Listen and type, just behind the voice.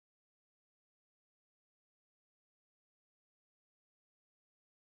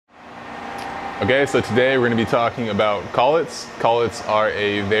Okay, so today we're going to be talking about collets. Collets are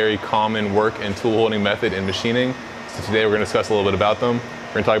a very common work and tool holding method in machining. So today we're going to discuss a little bit about them.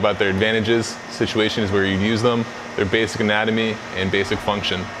 We're going to talk about their advantages, situations where you use them, their basic anatomy, and basic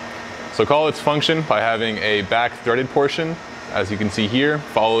function. So collets function by having a back threaded portion, as you can see here,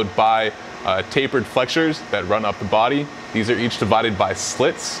 followed by tapered flexures that run up the body. These are each divided by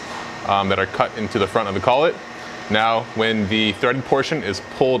slits that are cut into the front of the collet. Now, when the threaded portion is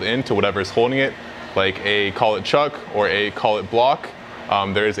pulled into whatever is holding it, like a collet chuck or a collet block,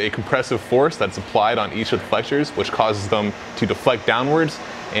 there is a compressive force that's applied on each of the flexures, which causes them to deflect downwards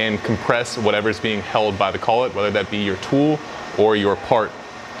and compress whatever is being held by the collet, whether that be your tool or your part.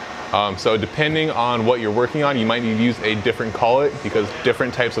 So depending on what you're working on, you might need to use a different collet because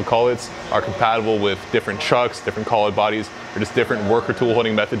different types of collets are compatible with different chucks, different collet bodies, or just different worker tool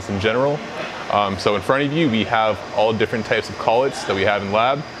holding methods in general. So in front of you, we have all different types of collets that we have in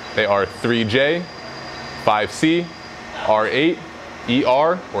lab. They are 3J, 5C, R8,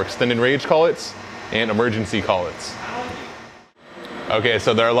 ER, or extended range collets, and emergency collets. Okay,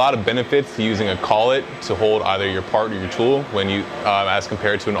 so there are a lot of benefits to using a collet to hold either your part or your tool when you, as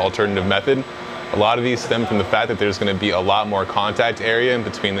compared to an alternative method. A lot of these stem from the fact that there's going to be a lot more contact area in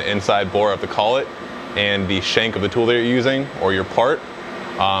between the inside bore of the collet and the shank of the tool that you're using or your part.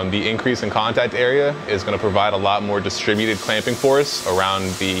 The increase in contact area is going to provide a lot more distributed clamping force around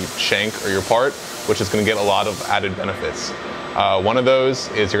the shank or your part, which is going to get a lot of added benefits. One of those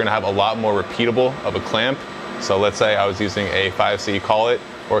is you're going to have a lot more repeatable of a clamp. So let's say I was using a 5C collet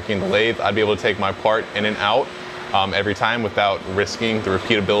working the lathe, I'd be able to take my part in and out every time without risking the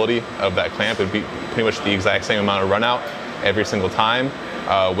repeatability of that clamp. It would be pretty much the exact same amount of run out every single time,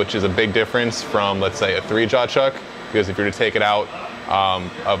 which is a big difference from, let's say, a 3-jaw chuck, because if you were to take it out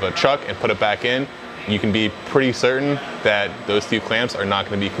of a chuck and put it back in, you can be pretty certain that those two clamps are not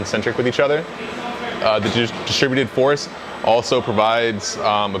going to be concentric with each other. The distributed force also provides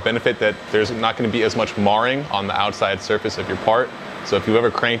a benefit that there's not going to be as much marring on the outside surface of your part. So if you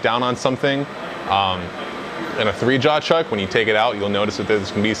ever crank down on something in a 3-jaw chuck, when you take it out, you'll notice that there's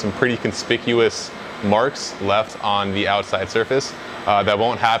going to be some pretty conspicuous marks left on the outside surface. That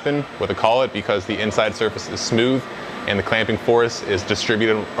won't happen with a collet because the inside surface is smooth and the clamping force is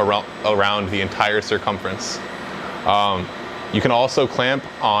distributed around the entire circumference. You can also clamp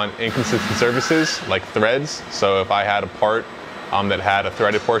on inconsistent surfaces like threads. So if I had a part that had a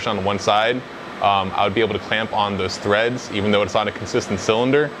threaded portion on one side, I would be able to clamp on those threads even though it's not a consistent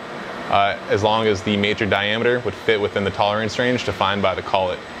cylinder, as long as the major diameter would fit within the tolerance range defined by the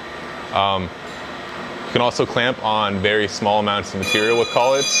collet. You can also clamp on very small amounts of material with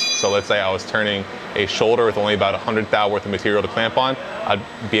collets. So let's say I was turning a shoulder with only about 100 thou worth of material to clamp on. I'd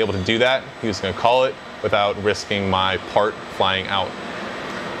be able to do that using a collet without risking my part flying out.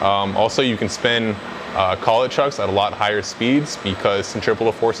 Also, you can spin collet chucks at a lot higher speeds because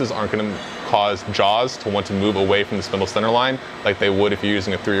centripetal forces aren't going to cause jaws to want to move away from the spindle center line like they would if you're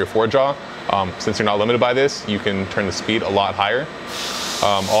using a 3 or 4 jaw. Since you're not limited by this, you can turn the speed a lot higher.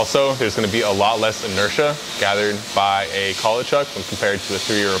 Also, there's going to be a lot less inertia gathered by a collet chuck when compared to a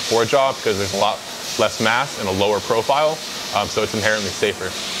 3 or a 4 jaw because there's a lot less mass and a lower profile, so it's inherently safer.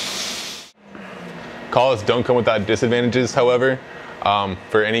 Collets don't come without disadvantages, however.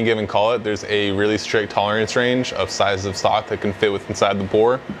 For any given collet, there's a really strict tolerance range of sizes of stock that can fit with inside the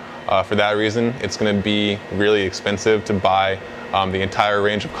bore. For that reason, it's going to be really expensive to buy the entire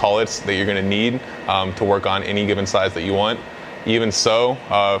range of collets that you're going to need to work on any given size that you want. Even so,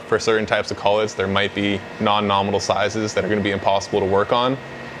 for certain types of collets, there might be non-nominal sizes that are going to be impossible to work on.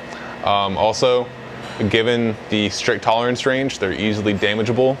 Also, given the strict tolerance range, they're easily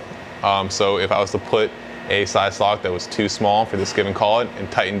damageable. So if I was to put a size stock that was too small for this given collet and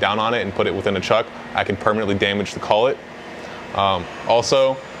tighten down on it and put it within a chuck, I can permanently damage the collet.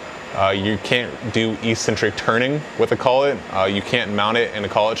 Also, you can't do eccentric turning with a collet. You can't mount it in a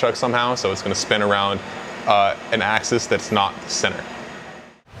collet chuck somehow, so it's going to spin around an axis that's not the center.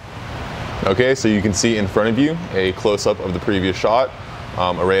 Okay, so you can see in front of you a close-up of the previous shot.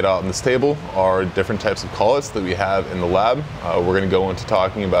 Arrayed out on this table are different types of collets that we have in the lab. We're going to go into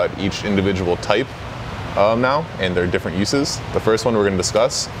talking about each individual type now and their different uses. The first one we're going to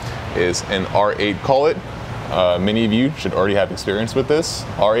discuss is an R8 collet. Many of you should already have experience with this.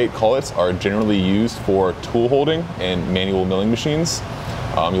 R8 collets are generally used for tool holding and manual milling machines.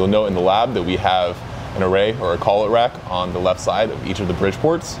 You'll note in the lab that we have an array or a collet rack on the left side of each of the bridge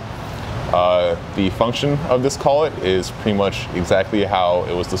ports. The function of this collet is pretty much exactly how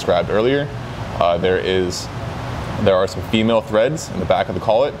it was described earlier. There are some female threads in the back of the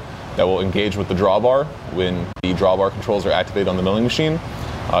collet that will engage with the drawbar when the drawbar controls are activated on the milling machine.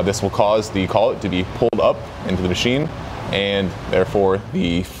 This will cause the collet to be pulled up into the machine, and therefore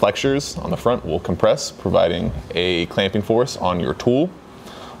the flexures on the front will compress, providing a clamping force on your tool.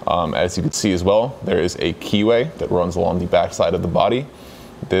 As you can see as well, there is a keyway that runs along the back side of the body.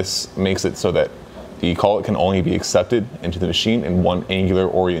 This makes it so that the collet can only be accepted into the machine in one angular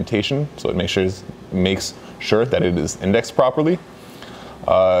orientation, so it makes sure that it is indexed properly.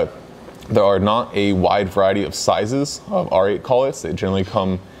 There are not a wide variety of sizes of R8 collets. They generally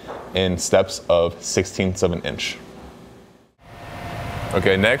come in steps of 1/16 of an inch.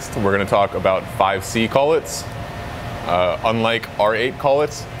 Okay, next we're going to talk about 5C collets. Unlike R8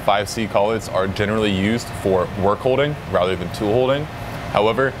 collets, 5C collets are generally used for work holding rather than tool holding.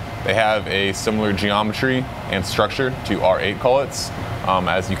 However, they have a similar geometry and structure to R8 collets.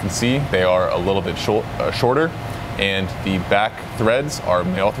 As you can see, they are a little bit shorter, and the back threads are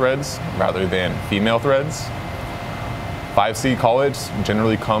male threads rather than female threads. 5C collets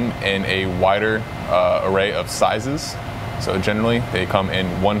generally come in a wider array of sizes. So generally they come in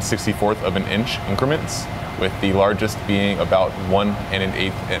 1/64 of an inch increments, with the largest being about 1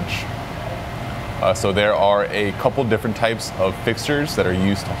 1/8 inch. So there are a couple different types of fixtures that are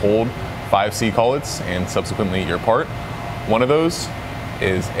used to hold 5C collets and subsequently your part. One of those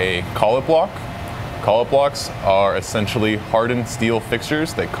is a collet block. Collet blocks are essentially hardened steel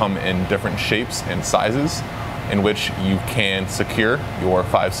fixtures that come in different shapes and sizes, in which you can secure your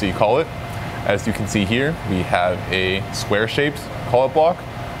 5C collet. As you can see here, we have a square-shaped collet block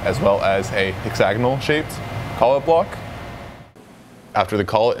as well as a hexagonal-shaped collet block. After the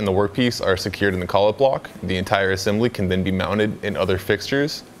collet and the workpiece are secured in the collet block, the entire assembly can then be mounted in other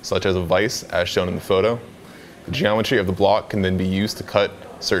fixtures, such as a vise, as shown in the photo. The geometry of the block can then be used to cut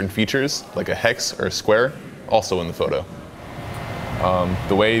certain features, like a hex or a square, also in the photo.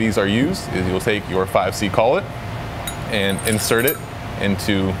 The way these are used is you'll take your 5C collet and insert it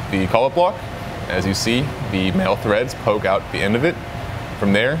into the collet block. As you see, the male threads poke out the end of it.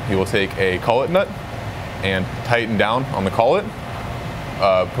 From there, you will take a collet nut and tighten down on the collet,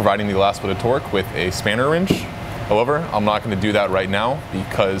 providing the last bit of torque with a spanner wrench. However, I'm not going to do that right now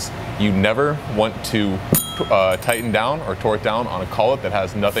because you never want to tighten down or torque down on a collet that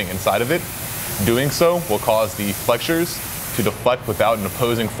has nothing inside of it. Doing so will cause the flexures to deflect without an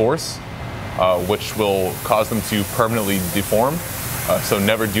opposing force, which will cause them to permanently deform. So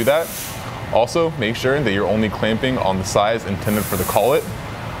never do that. Also, make sure that you're only clamping on the size intended for the collet.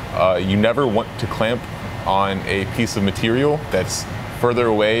 You never want to clamp on a piece of material that's further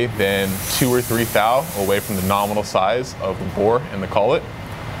away than 2 or 3 thou away from the nominal size of the bore and the collet.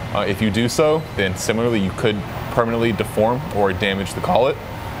 If you do so, then similarly you could permanently deform or damage the collet.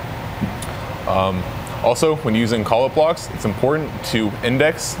 Also, when using collet blocks, it's important to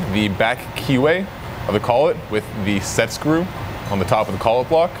index the back keyway of the collet with the set screw on the top of the collet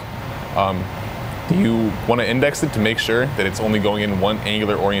block. You want to index it to make sure that it's only going in one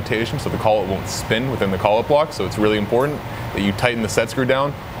angular orientation, so the collet won't spin within the collet block. So it's really important that you tighten the set screw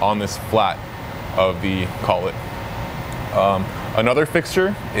down on this flat of the collet. Another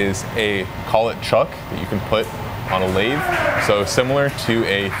fixture is a collet chuck that you can put on a lathe. So similar to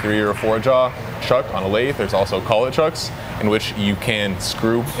a 3 or 4 jaw chuck on a lathe, there's also collet chucks in which you can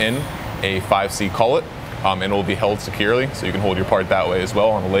screw in a 5C collet, and it will be held securely, so you can hold your part that way as well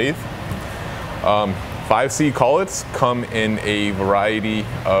on a lathe. 5C collets come in a variety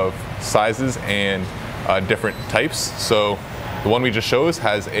of sizes and different types. So the one we just showed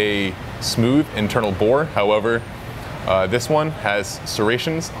has a smooth internal bore. However, this one has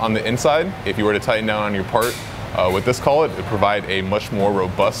serrations on the inside. If you were to tighten down on your part with this collet, it would provide a much more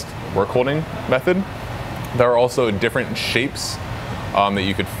robust work holding method. There are also different shapes that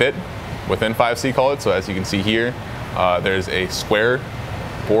you could fit within 5C collets. So as you can see here, there's a square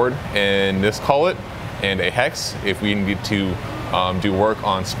board in this collet and a hex if we need to do work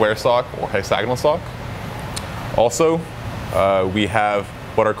on square stock or hexagonal stock. Also, we have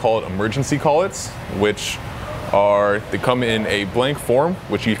what are called emergency collets, which they come in a blank form,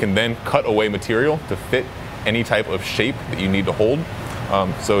 which you can then cut away material to fit any type of shape that you need to hold.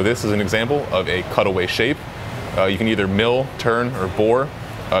 So this is an example of a cutaway shape. You can either mill, turn, or bore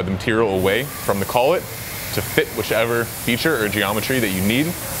the material away from the collet to fit whichever feature or geometry that you need.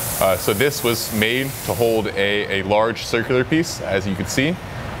 So this was made to hold a large circular piece, as you can see.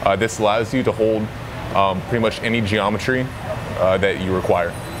 This allows you to hold pretty much any geometry that you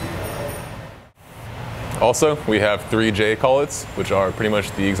require. Also, we have 3J collets, which are pretty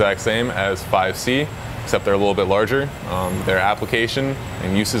much the exact same as 5C, except they're a little bit larger. Their application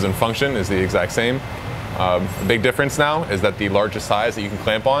and uses and function is the exact same. The big difference now is that the largest size that you can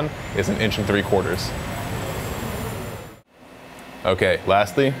clamp on is 1 3/4 inches. Okay,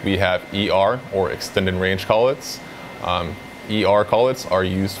 lastly, we have ER, or extended range collets. ER collets are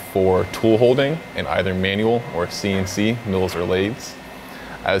used for tool holding in either manual or CNC mills or lathes.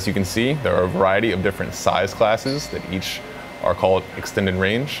 As you can see, there are a variety of different size classes that each are called extended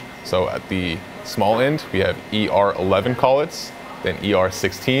range. So at the small end, we have ER11 collets, then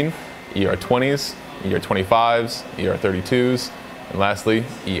ER16, ER20s, ER25s, ER32s, and lastly,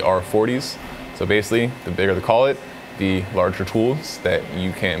 ER40s. So basically, the bigger the collet, the larger tools that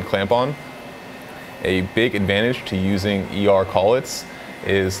you can clamp on. A big advantage to using ER collets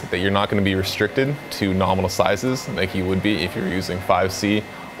is that you're not going to be restricted to nominal sizes like you would be if you're using 5C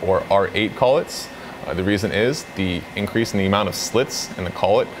or R8 collets. The reason is the increase in the amount of slits in the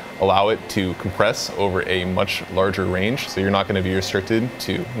collet allow it to compress over a much larger range, so you're not going to be restricted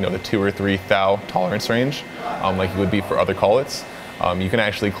to the 2 or 3 thou tolerance range like you would be for other collets. You can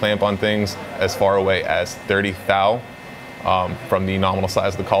actually clamp on things as far away as 30 thou from the nominal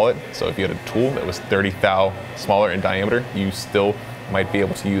size of the collet. So if you had a tool that was 30 thou smaller in diameter, you still might be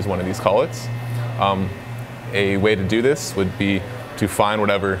able to use one of these collets. A way to do this would be to find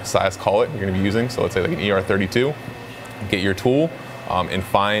whatever size collet you're going to be using. So let's say like an ER32, get your tool and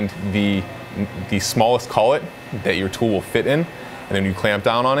find the smallest collet that your tool will fit in, and then you clamp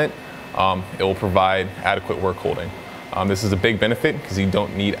down on it. It will provide adequate work holding. This is a big benefit because you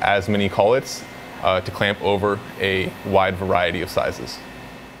don't need as many collets to clamp over a wide variety of sizes.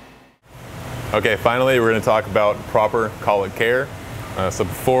 Okay, finally we're going to talk about proper collet care. So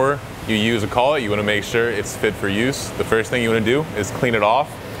before you use a collet, you want to make sure it's fit for use. The first thing you want to do is clean it off,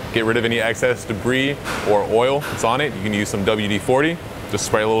 get rid of any excess debris or oil that's on it. You can use some WD-40, just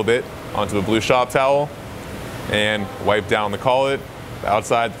spray a little bit onto a blue shop towel and wipe down the collet, the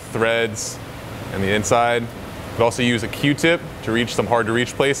outside, the threads, and the inside. You could also use a Q-tip to reach some hard to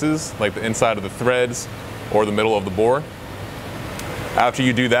reach places like the inside of the threads or the middle of the bore. After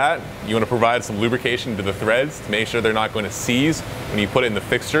you do that, you want to provide some lubrication to the threads to make sure they're not going to seize when you put it in the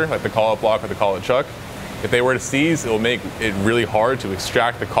fixture, like the collet block or the collet chuck. If they were to seize, it will make it really hard to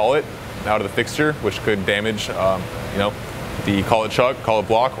extract the collet out of the fixture, which could damage the collet chuck, collet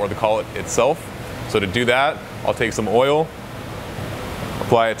block, or the collet itself. So to do that, I'll take some oil,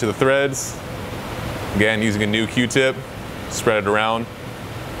 apply it to the threads. Again, using a new Q-tip, spread it around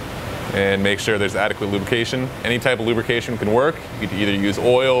and make sure there's adequate lubrication. Any type of lubrication can work. You can either use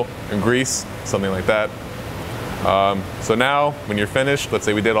oil or grease, something like that. So now, when you're finished, let's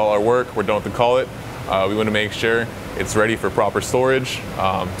say we did all our work, we're done with the collet, we want to make sure it's ready for proper storage.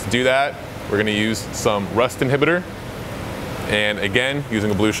 To do that, we're going to use some rust inhibitor. And again,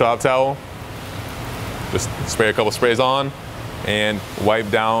 using a blue shop towel, just spray a couple sprays on and wipe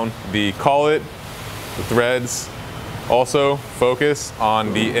down the collet, the threads. Also, focus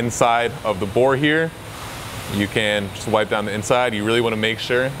on the inside of the bore here. You can just wipe down the inside. You really want to make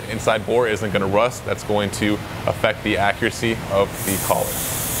sure the inside bore isn't going to rust. That's going to affect the accuracy of the collet.